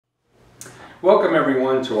Welcome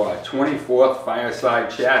everyone to our 24th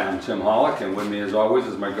Fireside Chat. I'm Tim Hollick, and with me as always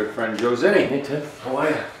is my good friend Joe Zinni. Hey Tim, how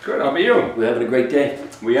are you? Good, how about you? We're having a great day.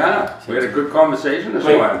 We are. We had a good conversation this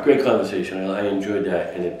morning. Great conversation. I enjoyed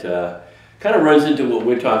that, and it kind of runs into what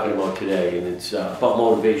we're talking about today, and it's about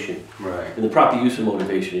motivation. Right. And the proper use of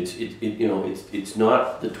motivation. It's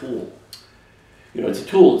not the tool. It's a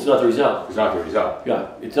tool. It's not the result. It's not the result. Yeah,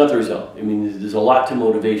 it's not the result. I mean, there's a lot to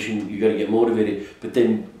motivation. You got to get motivated, but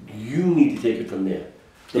then you need to take it from there.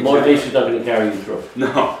 The motivation's not going to carry you through.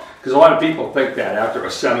 No, because a lot of people think that after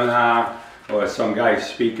a seminar or some guy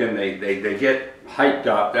speaking, they get hyped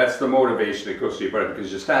up. That's the motivation that goes to your brain,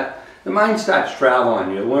 because the mind starts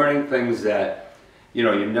traveling. You're learning things that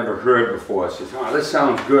you've never heard before. So, oh, this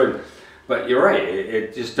sounds good. But you're right,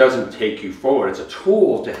 it just doesn't take you forward. It's a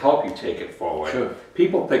tool to help you take it forward. Sure.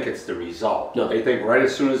 People think it's the result. No. They think right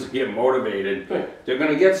as soon as they get motivated, right, they're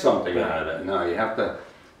going to get something right out of it. No, you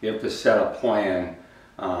have to set a plan.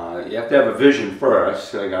 You have to have a vision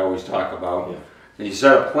first, like I always talk about. Yeah. Then you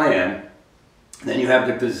set a plan, then you have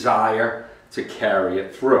the desire to carry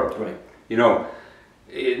it through. Right.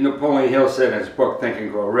 Napoleon Hill said in his book, Think and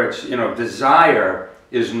Grow Rich, desire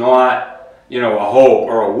is not a hope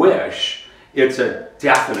or a wish. It's a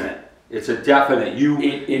definite. It's a definite.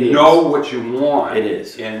 You know what you want. It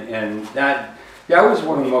is. And that was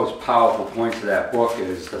one of the most powerful points of that book,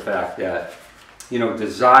 is the fact that,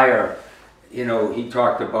 desire, he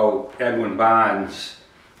talked about Edwin Barnes.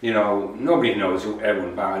 Nobody knows who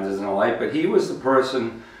Edwin Barnes is in life, but he was the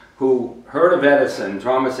person who heard of Edison,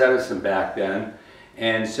 Thomas Edison back then,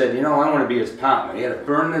 and said, I want to be his partner. He had a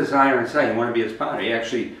burning desire inside. He wanted to be his partner. He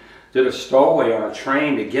actually did a stowaway on a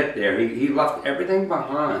train to get there. He left everything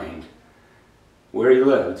behind where he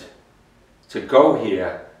lived to go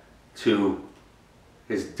here to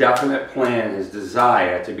his definite plan, his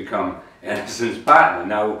desire to become Edison's partner.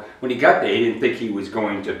 Now, when he got there, he didn't think he was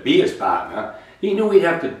going to be his partner. He knew he'd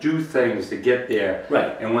have to do things to get there.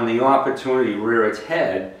 Right. And when the opportunity reared its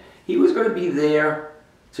head, he was going to be there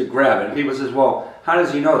to grab it. And people says, well, how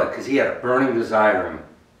does he know that? Because he had a burning desire in him.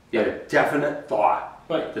 He had a definite thought.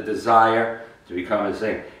 Right. The desire to become his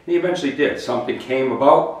thing. And he eventually did. Something came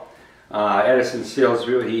about. Edison's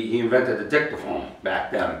salespeople, he invented the dictaphone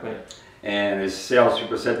back then. Right. And his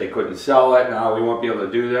salespeople said they couldn't sell it. No, we won't be able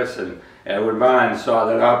to do this. And Edwin Barnes saw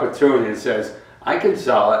that opportunity and says, I can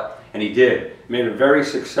sell it. And he did. Made a very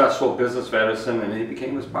successful business for Edison, and he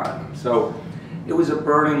became his partner. So it was a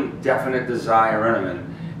burning, definite desire in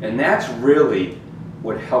him. And that's really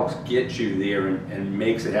what helps get you there and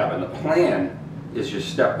makes it happen. The plan is your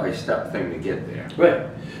step-by-step thing to get there. Right.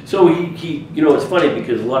 So it's funny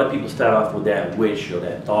because a lot of people start off with that wish or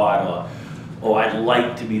that thought or I'd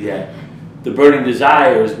like to be that. The burning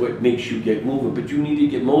desire is what makes you get moving, but you need to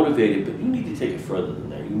get motivated, but you need to take it further than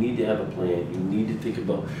that. You need to have a plan. You need to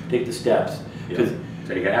take the steps. Because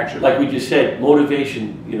take action. Like we just said,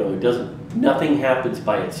 motivation, nothing happens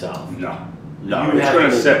by itself. No, it's going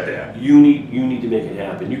to sit there. You need to make it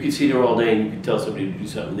happen. You can sit there all day and you can tell somebody to do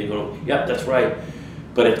something. They go, yep, that's right.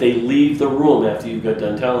 But if they leave the room after you've got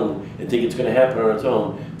done telling them and think it's going to happen on its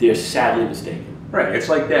own, they're sadly mistaken. Right. It's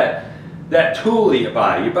like that tool that you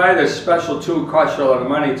buy. You buy this special tool, costs you a lot of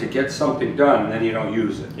money to get something done, and then you don't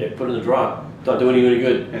use it. Yeah, put it in the drawer. Not doing you any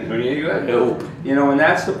good. And doing you any good? Nope. And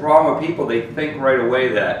that's the problem with people. They think right away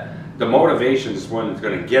that the motivation is one that's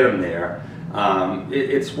going to get them there.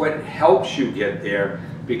 It's what helps you get there,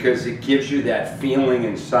 because it gives you that feeling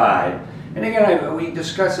inside. And again, we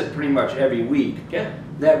discuss it pretty much every week. Yeah.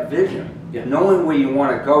 That vision, knowing where you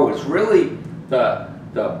want to go, is really the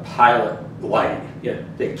pilot light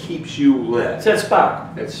that keeps you lit. It's that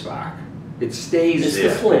spark. That spark. It stays it's there.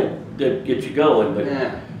 It's the flame that gets you going. But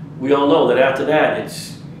we all know that after that,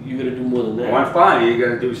 you got to do more than that. One fire, you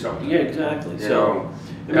got to do something. Yeah, exactly.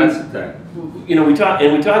 That's the thing. We talk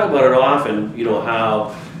about it often.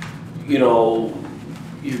 How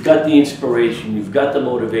you've got the inspiration, you've got the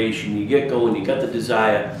motivation, you get going, you got the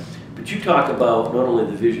desire, but you talk about not only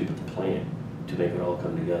the vision but the plan to make it all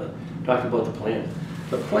come together. Talk about the plan.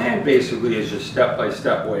 The plan basically is your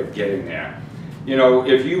step-by-step way of getting there.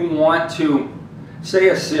 If you want to, say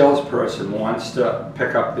a salesperson wants to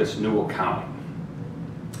pick up this new account,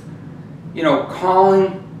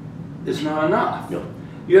 calling is not enough. No.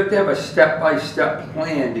 You have to have a step-by-step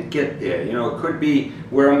plan to get there. It could be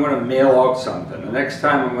where I'm going to mail out something. The next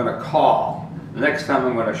time I'm going to call. The next time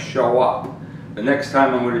I'm going to show up. The next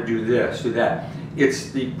time I'm going to do this, do that.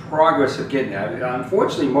 It's the progress of getting there.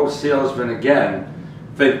 Unfortunately, most salesmen, again,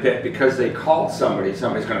 think that because they called somebody's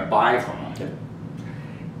going to buy from them.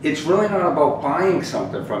 It's really not about buying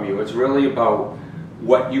something from you. It's really about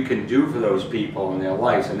what you can do for those people in their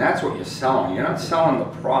lives, and that's what you're selling. You're not selling the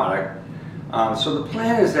product. So the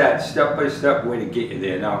plan is that step-by-step way to get you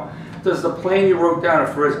there. Now, does the plan you wrote down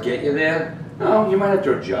at first get you there? No, you might have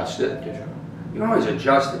to adjust it. You can always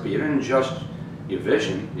adjust it, but you didn't adjust your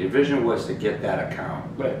vision. Your vision was to get that account.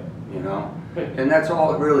 Right. You know? Right. And that's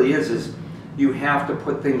all it really is you have to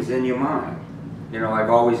put things in your mind. You know, I've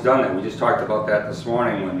always done that. We just talked about that this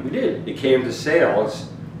morning when We did. it came to sales.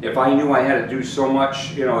 If I knew I had to do so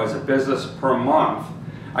much, you know, as a business per month,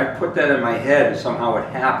 I'd put that in my head and somehow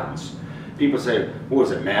it happens. People say, well,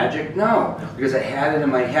 was it magic? No, because I had it in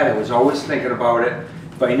my head. I was always thinking about it.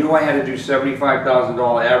 If I knew I had to do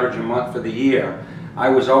 $75,000 average a month for the year, I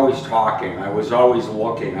was always talking, I was always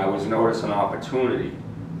looking, I was noticing opportunity.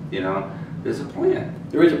 You know, there's a plan.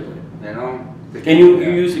 There is a plan. You know. And you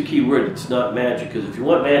use the key word, it's not magic, because if you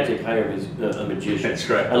want magic, hire a magician. That's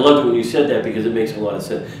right. I love it when you said that because it makes a lot of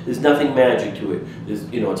sense. There's nothing magic to it.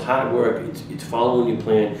 It's hard work, it's following your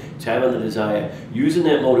plan, it's having the desire, using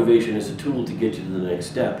that motivation as a tool to get you to the next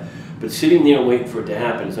step. But sitting there and waiting for it to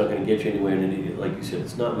happen is not going to get you anywhere. And like you said,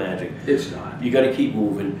 it's not magic. It's not. You got to keep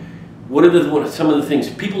moving. What are some of the things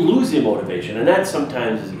people lose their motivation, and that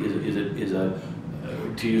sometimes is a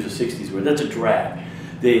to use a '60s word, that's a drag.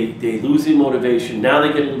 They lose their motivation. Now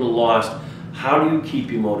they get a little lost. How do you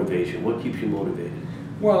keep your motivation? What keeps you motivated?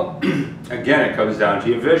 Well, again, it comes down to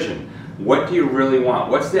your vision. What do you really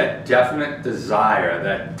want? What's that definite desire,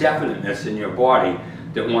 that definiteness in your body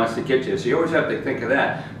that wants to get you? So you always have to think of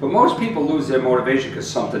that. But most people lose their motivation because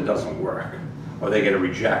something doesn't work, or they get a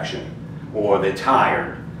rejection, or they're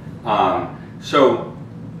tired. So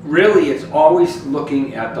really, it's always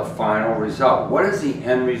looking at the final result. What is the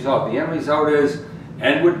end result? The end result is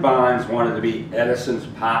Edward Barnes wanted to be Edison's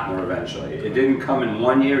partner eventually. It didn't come in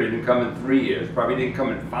 1 year, it didn't come in 3 years, probably didn't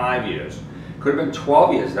come in 5 years. Could have been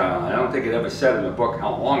 12 years down the line. I don't think it ever said in the book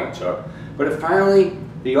how long it took. But it finally,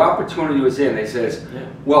 the opportunity was in. They says,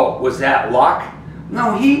 well, was that luck?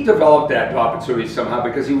 No, he developed that opportunity somehow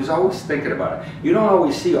because he was always thinking about it. You don't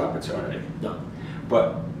always see opportunity. No.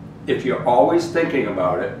 But if you're always thinking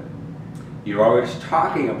about it, you're always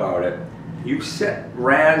talking about it, you set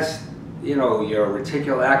RAS, you know, your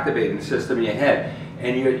reticular activating system in your head,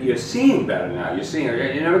 and you're seeing better now. You're seeing.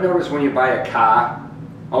 You never notice when you buy a car,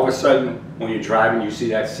 all of a sudden when you're driving, you see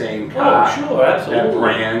that same car, Oh, sure, absolutely. that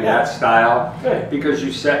brand, that style, Right. because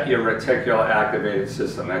you set your reticular activated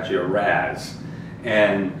system. That's your RAS,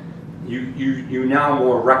 and you now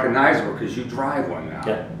more recognizable because you drive one now.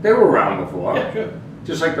 Yeah. They were around before. Yeah, sure.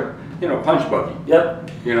 Just like the punch buggy.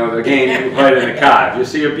 Yep. You know, the game you play in the car. If you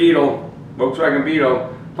see a Beetle, Volkswagen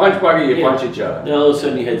Beetle, punch buggy, you punch each other. Now all of a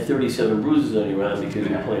sudden you had 37 bruises on your arm because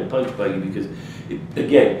you were playing punch buggy because,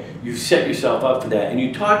 again, you set yourself up for that. And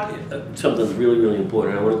you talked something really, really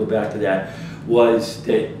important. I want to go back to that. Was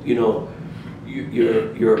that, you know,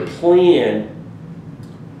 your plan,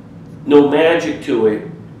 no magic to it.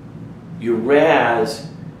 Your RAS,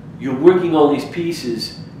 you're working all these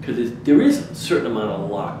pieces because there is a certain amount of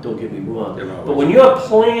luck. Don't get me wrong. But when you're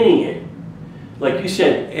planning it, like you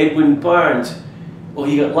said, Edwin Barnes. Well,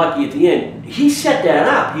 he got lucky at the end. He set that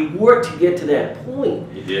up. He worked to get to that point.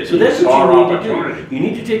 He did. So that's what you need to do. You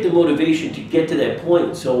need to take the motivation to get to that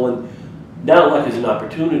point. So when now luck is an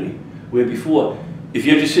opportunity, where before, if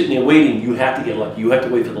you're just sitting there waiting, you have to get lucky. You have to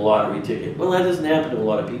wait for the lottery ticket. Well, that doesn't happen to a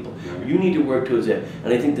lot of people. You need to work towards that.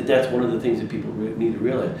 And I think that that's one of the things that people need to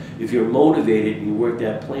realize. If you're motivated and you work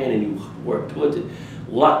that plan and you work towards it,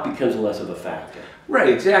 luck becomes less of a factor. Right,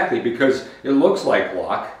 exactly, because it looks like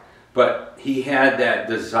luck, but he had that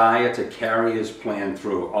desire to carry his plan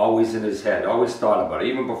through, always in his head, always thought about it,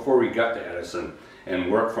 even before he got to Edison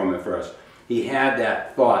and worked from it first. He had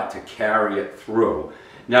that thought to carry it through.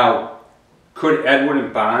 Now, could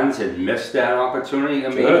Edwin Barnes have missed that opportunity? I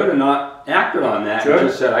mean, he could have not acted on that and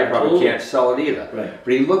just said, I probably can't sell it either. Right.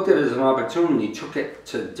 But he looked at it as an opportunity, took it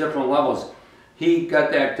to different levels. He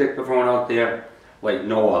got that dictaphone out there like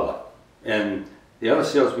no other. And the other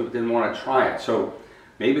salespeople didn't want to try it. So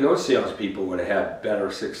maybe those salespeople would have had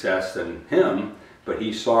better success than him, but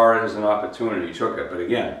he saw it as an opportunity, he took it. But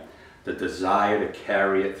again, the desire to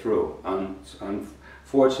carry it through.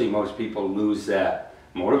 Unfortunately, most people lose that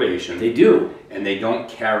motivation. They do. And they don't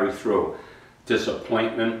carry through.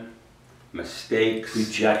 Disappointment, mistakes,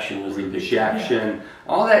 Rejection was rejection,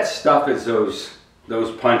 all that stuff is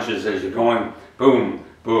those punches as you're going boom,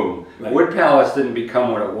 boom. Right. Wood Palace didn't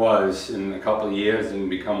become what it was in a couple of years, didn't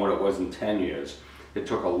become what it was in 10 years. It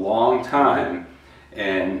took a long time,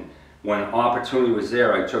 and when opportunity was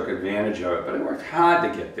there, I took advantage of it, but I worked hard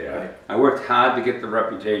to get there. Right. I worked hard to get the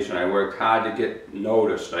reputation, I worked hard to get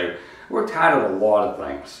noticed, I worked hard at a lot of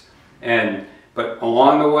things. And But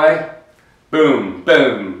along the way, boom,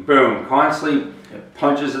 boom, boom, constantly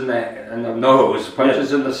punches in the nose,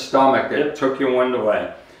 punches in the stomach that took your wind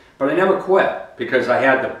away. But I never quit because I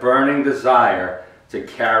had the burning desire to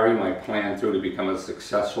carry my plan through to become a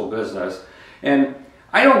successful business. And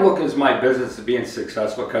I don't look at my business as being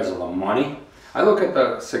successful because of the money. I look at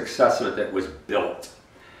the success of it that was built.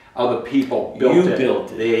 Other people built it. You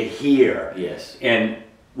built it. They're here. Yes. And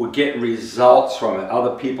we're getting results from it.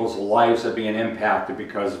 Other people's lives are being impacted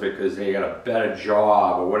because of it, because they got a better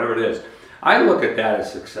job or whatever it is. I look at that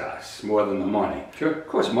as success more than the money. Sure. Of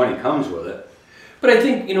course, money comes with it. But I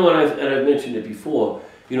think, you know, and I've mentioned it before,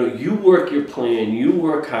 you know, you work your plan, you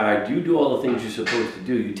work hard, you do all the things you're supposed to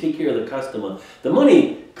do, you take care of the customer. The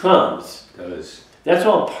money comes. It does. That's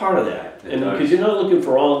all part of that. It And does. because you're not looking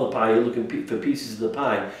for all the pie, you're looking for pieces of the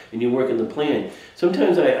pie, and you're working the plan.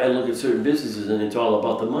 Sometimes I look at certain businesses and it's all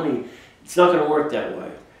about the money. It's not going to work that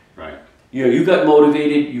way. Right. You know, you got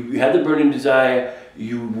motivated, you had the burning desire,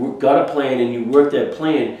 you got a plan and you worked that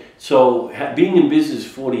plan. So being in business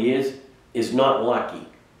 40 years is not lucky.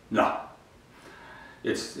 No.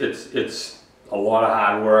 It's a lot of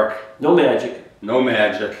hard work. No magic. No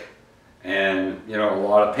magic. And, you know, a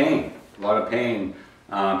lot of pain. A lot of pain.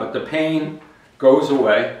 But the pain goes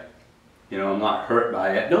away. You know, I'm not hurt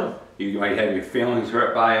by it. No. You might have your feelings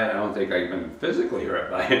hurt by it. I don't think I've been physically hurt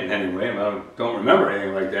by it in any way. I don't remember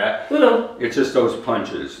anything like that. Well, no. It's just those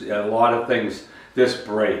punches. A lot of things, this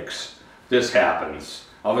breaks, this happens.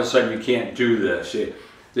 All of a sudden you can't do this.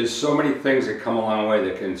 There's so many things that come along the way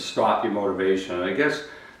that can stop your motivation. And I guess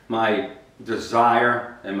my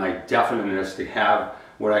desire and my definiteness to have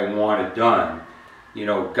what I wanted done, you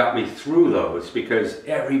know, got me through those, because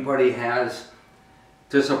everybody has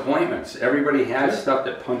disappointments. Everybody has stuff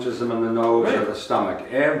that punches them in the nose or the stomach.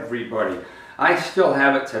 Everybody. I still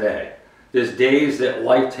have it today. There's days that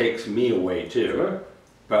life takes me away too. Sure.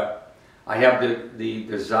 But I have the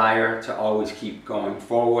desire to always keep going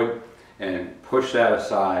forward and push that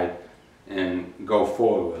aside and go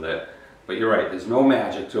forward with it. But you're right, there's no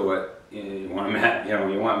magic to it. You want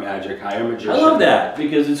magic, hire a magician. I love that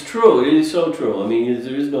because it's true. It is so true. I mean,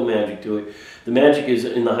 there is no magic to it. The magic is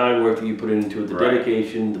in the hard work that you put into it, the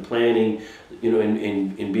dedication, the planning, you know,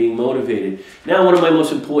 and being motivated. Now, one of my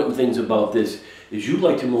most important things about this is you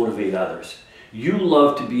like to motivate others. You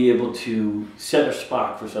love to be able to set a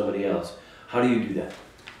spark for somebody else. How do you do that?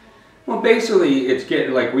 Well, basically, it's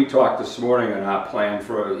getting, like we talked this morning on our plan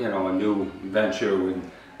for, you know, a new venture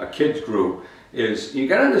with a kids group, is you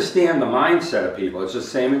got to understand the mindset of people. It's the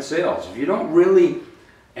same in sales. If you don't really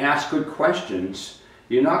ask good questions,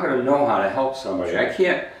 you're not going to know how to help somebody. I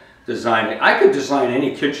can't design it. I could design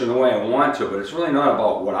any kitchen the way I want to, but it's really not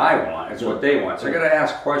about what I want. It's what they want. So I got to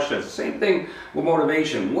ask questions. Same thing with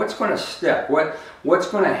motivation. What's going to stick? What's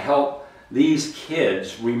going to help these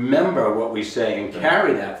kids remember what we say and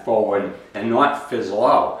carry that forward and not fizzle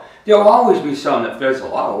out? There'll always be some that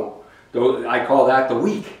fizzle out. I call that the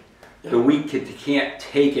weak. The weak kid can't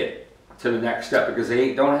take it to the next step because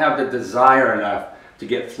they don't have the desire enough to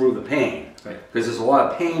get through the pain. Right. Because there's a lot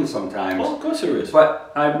of pain sometimes. Well, of course there is.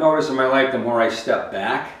 But I've noticed in my life, the more I step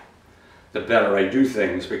back, the better I do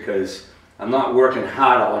things, because I'm not working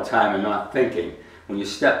hard all the time and not thinking. When you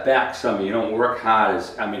step back some, you don't work hard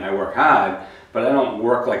I work hard, but I don't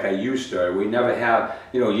work like I used to. We never have,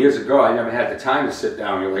 you know, years ago, I never had the time to sit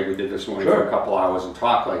down here like we did this morning for a couple hours and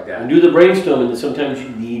talk like that. And do the brainstorming that sometimes you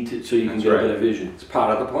need to, so you can get a better vision. It's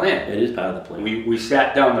part of the plan. It is part of the plan. We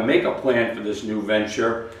sat down to make a plan for this new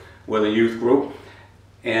venture with a youth group,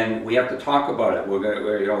 and we have to talk about it.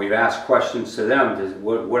 We've asked questions to them.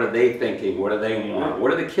 What are they thinking? What do they want?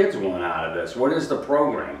 What do the kids want out of this? What is the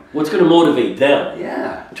program? What's going to motivate them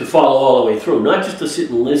to follow all the way through? Not just to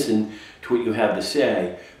sit and listen to what you have to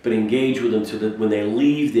say, but engage with them so that when they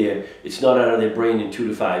leave there, it's not out of their brain in 2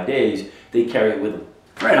 to 5 days. They carry it with them.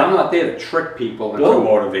 Right, I'm not there to trick people into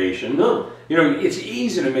motivation. No. You know, it's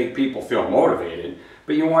easy to make people feel motivated,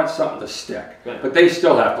 but you want something to stick. Right. But they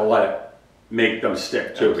still have to let it make them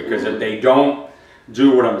stick too, because if they don't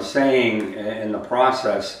do what I'm saying in the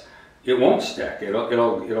process, it won't stick.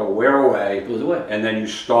 It'll wear away. It goes away. And then you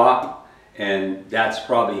stop, and that's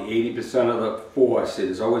probably 80% of the force.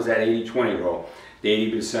 There's always that 80-20 rule.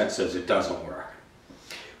 The 80% says it doesn't work.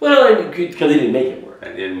 Well, because they didn't make it work.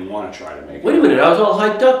 I didn't want to try to make it Wait a minute, I was all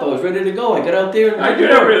hyped up. I was ready to go. I got out there and I did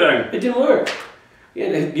everything. It didn't work.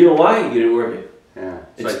 Yeah, you know why? You didn't work it. Yeah,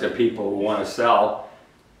 it's like the people who want to sell,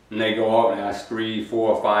 and they go out and ask 3,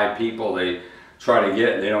 4, 5 people they try to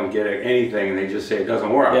get, and they don't get anything, and they just say it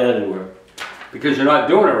doesn't work. Yeah, it didn't work. Because you're not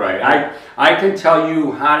doing it right. I can tell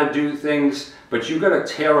you how to do things, but you got to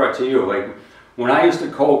tailor it to you. Like when I used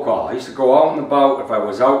to cold call, I used to go out and about. If I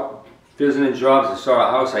was out visiting jobs and saw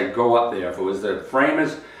a house, I'd go up there. If it was the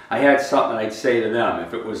framers, I had something I'd say to them.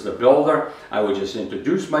 If it was the builder, I would just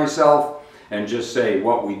introduce myself and just say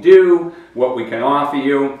what we do, what we can offer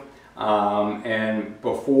you. And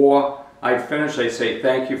before I'd finish, I'd say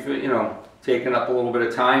thank you for, you know, taking up a little bit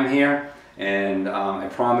of time here. And I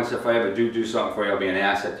promise if I ever do something for you, I'll be an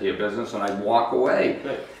asset to your business, and I'd walk away.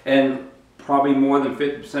 Right. And probably more than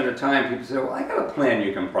 50% of the time, people say, well, I got a plan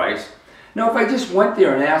you can price. Now, if I just went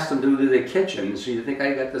there and asked them to do the kitchen, so you think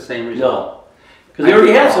I got the same result? No. Because they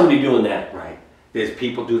already have somebody doing that. Right. There's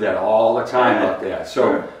people do that all the time out there.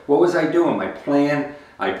 So what was I doing? My plan,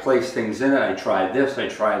 I placed things in it. I tried this, I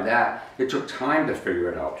tried that. It took time to figure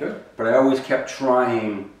it out. Sure. But I always kept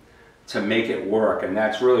trying to make it work, and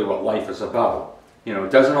that's really what life is about. You know,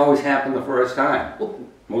 it doesn't always happen the first time.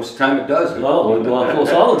 Most of the time it doesn't. No,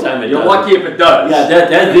 almost all the time it does. You're lucky if it does. Yeah,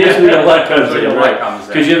 that's usually the luck comes in, right? Comes in.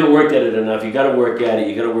 Because you haven't worked at it enough. You got to work at it.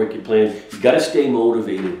 You got to work your plans. You got to stay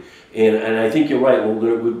motivated. And I think you're right.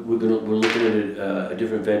 We're looking at a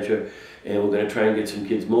different venture, and we're going to try and get some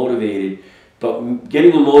kids motivated. But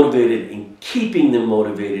getting them motivated and keeping them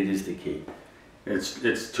motivated is the key.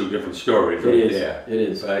 It's two different stories. It is. Yeah. It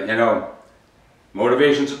is. But you know,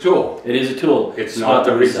 motivation's a tool. It is a tool. It's not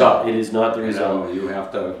the result. It is not the result. You know, you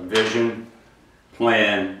have to vision,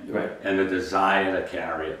 plan, Right. and the desire to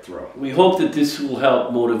carry it through. We hope that this will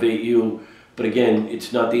help motivate you. But again,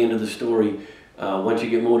 it's not the end of the story. Once you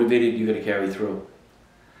get motivated, you're going to carry through.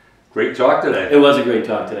 Great talk today. It was a great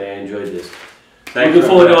talk today. I enjoyed this. Thanks. Looking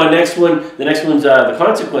forward to our next one. The next one's the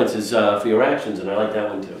consequences for your actions, and I like that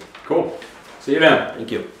one too. Cool. See you then.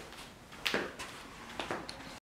 Thank you.